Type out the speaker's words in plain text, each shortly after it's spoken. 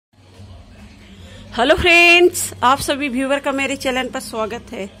Hello friends, आप सभी viewer का मेरे चैनल पर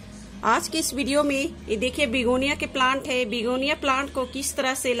स्वागत है। आज की इस वीडियो में ये देखिए बिगोनिया के प्लांट है। बिगोनिया प्लांट को किस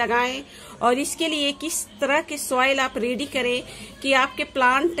तरह से लगाएं और इसके लिए किस तरह के सॉइल आप रेडी करें कि आपके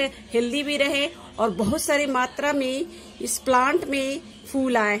प्लांट हेल्दी भी रहे और बहुत सारी मात्रा में इस प्लांट में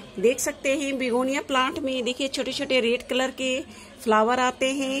फूल आए। देख सकते हैं बिगोनिया प्लांट में देखिए छोटे छोटे रेड कलर के फ्लावर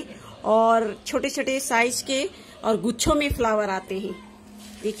आते हैं और छोटे छोटे साइज के और गुच्छों में फ्लावर आते हैं।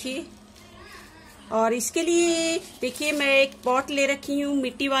 देखिए, और इसके लिए देखिए मैं एक पॉट ले रखी हूँ,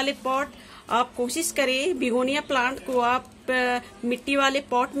 मिट्टी वाले पॉट। आप कोशिश करें बिगोनिया प्लांट को आप मिट्टी वाले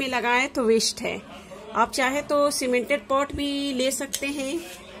पॉट में लगाएं तो वेस्ट है। आप चाहे तो सीमेंटेड पॉट भी ले सकते हैं।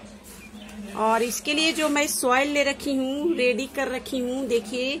 और इसके लिए जो मैं सॉइल ले रखी हूँ, रेडी कर रखी हूँ,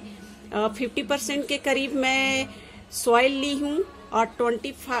 देखिए 50% के करीब मैं सॉइल ली हूँ और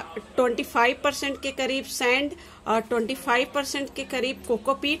 25% के करीब सैंड और 25% के करीब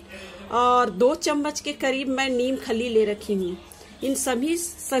कोकोपीट और 2 चम्मच के करीब मैं नीम खली ले रखी हूँ। इन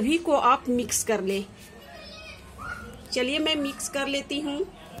सभी को आप मिक्स कर ले। चलिए मैं मिक्स कर लेती हूँ।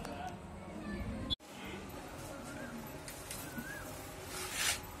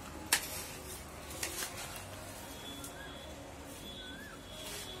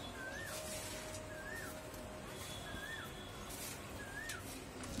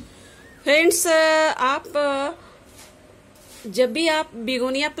 फ्रेंड्स, आप जब भी आप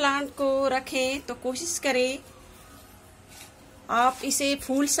बिगोनिया प्लांट को रखें तो कोशिश करें आप इसे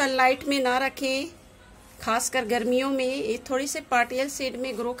फुल सनलाइट में ना रखें, खासकर गर्मियों में। ये थोड़ी से पार्टियल शेड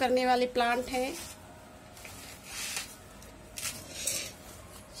में ग्रो करने वाले प्लांट हैं।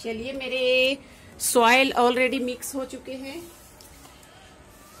 चलिए, मेरे सॉइल ऑलरेडी मिक्स हो चुके हैं।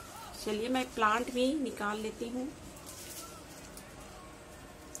 चलिए मैं प्लांट भी निकाल लेती हूँ।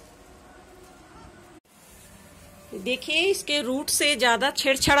 देखिए, इसके रूट से ज्यादा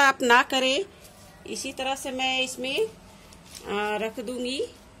छेड़छाड़ आप ना करें। इसी तरह से मैं इसमें रख दूंगी।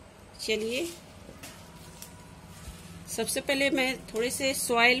 चलिए, सबसे पहले मैं थोड़े से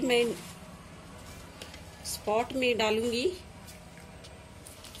सॉइल में स्पॉट में डालूंगी।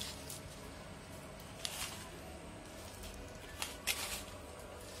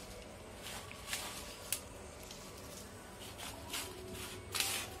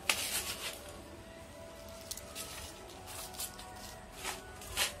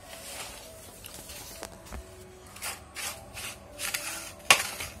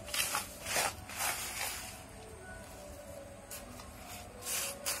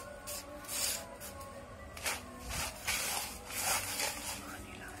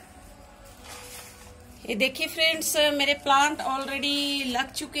 ये देखिए फ्रेंड्स, मेरे प्लांट ऑलरेडी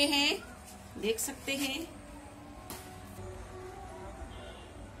लग चुके हैं, देख सकते हैं।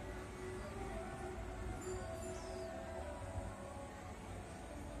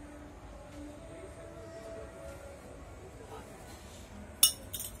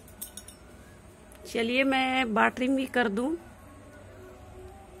 चलिए मैं वाटरिंग भी कर दूं।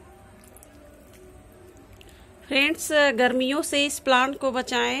 फ्रेंड्स, गर्मियों से इस प्लांट को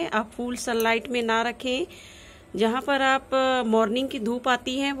बचाएं। आप फुल सनलाइट में ना रखें। जहां पर आप मॉर्निंग की धूप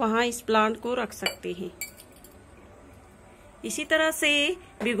आती है वहां इस प्लांट को रख सकते हैं। इसी तरह से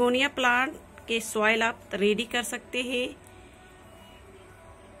बिगोनिया प्लांट के सॉइल आप रेडी कर सकते हैं।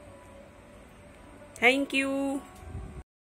 Thank you.